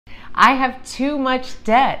I have too much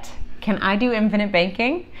debt. Can I do infinite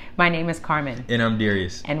banking? My name is Carmen. And I'm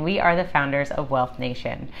Darius. And we are the founders of Wealth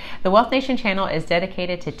Nation. The Wealth Nation channel is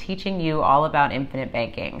dedicated to teaching you all about infinite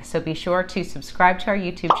banking. So be sure to subscribe to our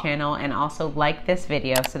YouTube channel and also like this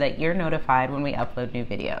video so that you're notified when we upload new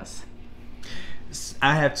videos.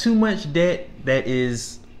 I have too much debt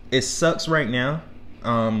it sucks right now.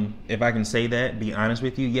 If I can say that, be honest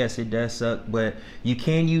with you, yes, it does suck, but you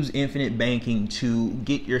can use infinite banking to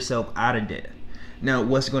get yourself out of debt. Now,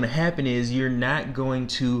 what's going to happen is you're not going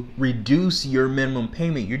to reduce your minimum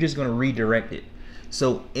payment. You're just going to redirect it.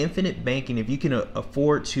 So infinite banking, if you can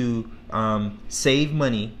afford to save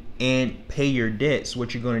money and pay your debts,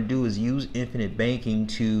 what you're going to do is use infinite banking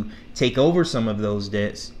to take over some of those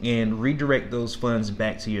debts and redirect those funds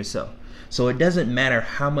back to yourself. So it doesn't matter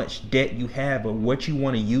how much debt you have or what you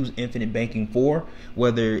want to use infinite banking for,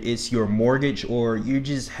 whether it's your mortgage or you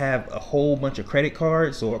just have a whole bunch of credit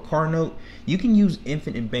cards or a car note, you can use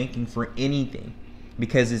infinite banking for anything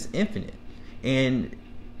because it's infinite. And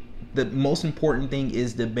the most important thing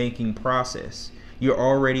is the banking process. You're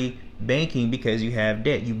already banking because you have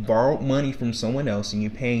debt. You borrowed money from someone else and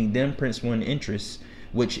you're paying them principal and interest,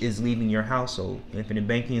 which is leaving your household. Infinite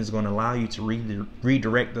banking is going to allow you to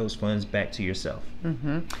redirect those funds back to yourself.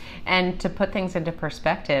 And to put things into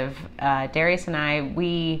perspective, Darius and I,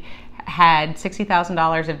 we had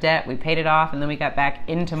 $60,000 of debt. We paid it off and then we got back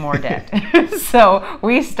into more debt. So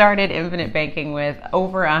we started infinite banking with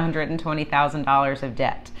over $120,000 of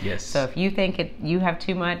debt. Yes. So if you think you have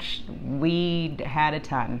too much, we had a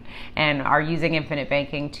ton and are using infinite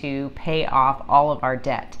banking to pay off all of our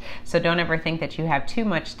debt. So don't ever think that you have too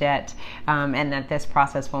much debt and that this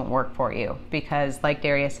process won't work for you, because like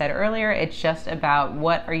Darius said earlier, it's just about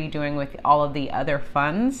what are you doing with all of the other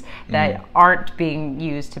funds that aren't being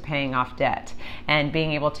used to paying off debt, and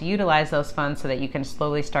being able to utilize those funds so that you can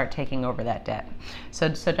slowly start taking over that debt. So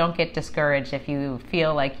don't get discouraged if you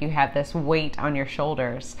feel like you have this weight on your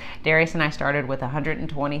shoulders. Darius and I started with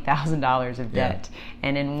 $120,000 of debt,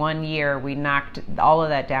 and in 1 year we knocked all of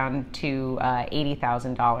that down to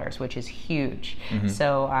 $80,000, which is huge.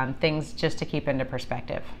 So things just to keep into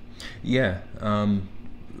perspective. Yeah.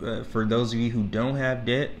 For those of you who don't have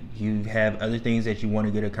debt, you have other things that you want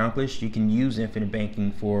to get accomplished, you can use infinite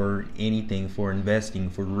banking for anything, for investing,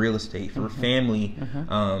 for real estate, for family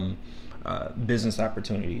business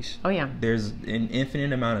opportunities. Oh yeah. There's an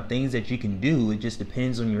infinite amount of things that you can do. It just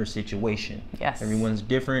depends on your situation. Yes. Everyone's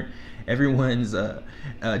different. Everyone's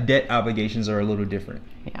debt obligations are a little different.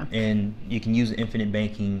 Yeah. And you can use infinite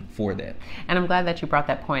banking for that. And I'm glad that you brought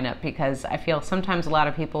that point up, because I feel sometimes a lot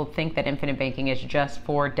of people think that infinite banking is just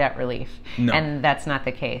for debt relief. No. And that's not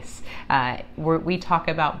the case. We talk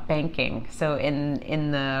about banking. So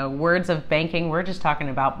in the words of banking, we're just talking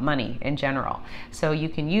about money in general. So you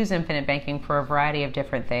can use infinite banking for a variety of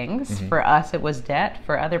different things. For us, it was debt.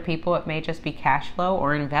 For other people, it may just be cash flow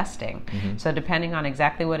or investing. So depending on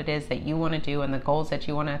exactly what it is that you want to do and the goals that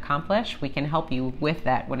you want to accomplish, we can help you with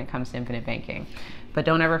that when it comes to infinite banking. But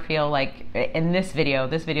don't ever feel like, in this video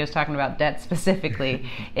is talking about debt specifically,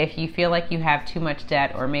 if you feel like you have too much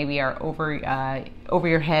debt or maybe are over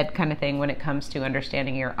your head kind of thing when it comes to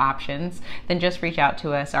understanding your options, then just reach out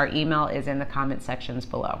to us. Our email is in the comment sections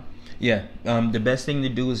below. Yeah, the best thing to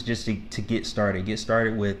do is just to get started. Get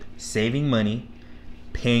started with saving money,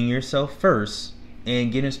 paying yourself first,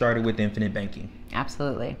 and getting started with infinite banking.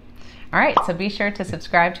 Absolutely. All right, so be sure to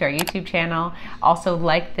subscribe to our YouTube channel. Also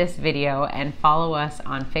like this video and follow us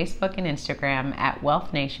on Facebook and Instagram at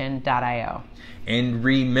wealthnation.io. And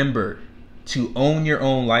remember to own your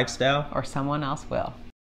own lifestyle, or someone else will.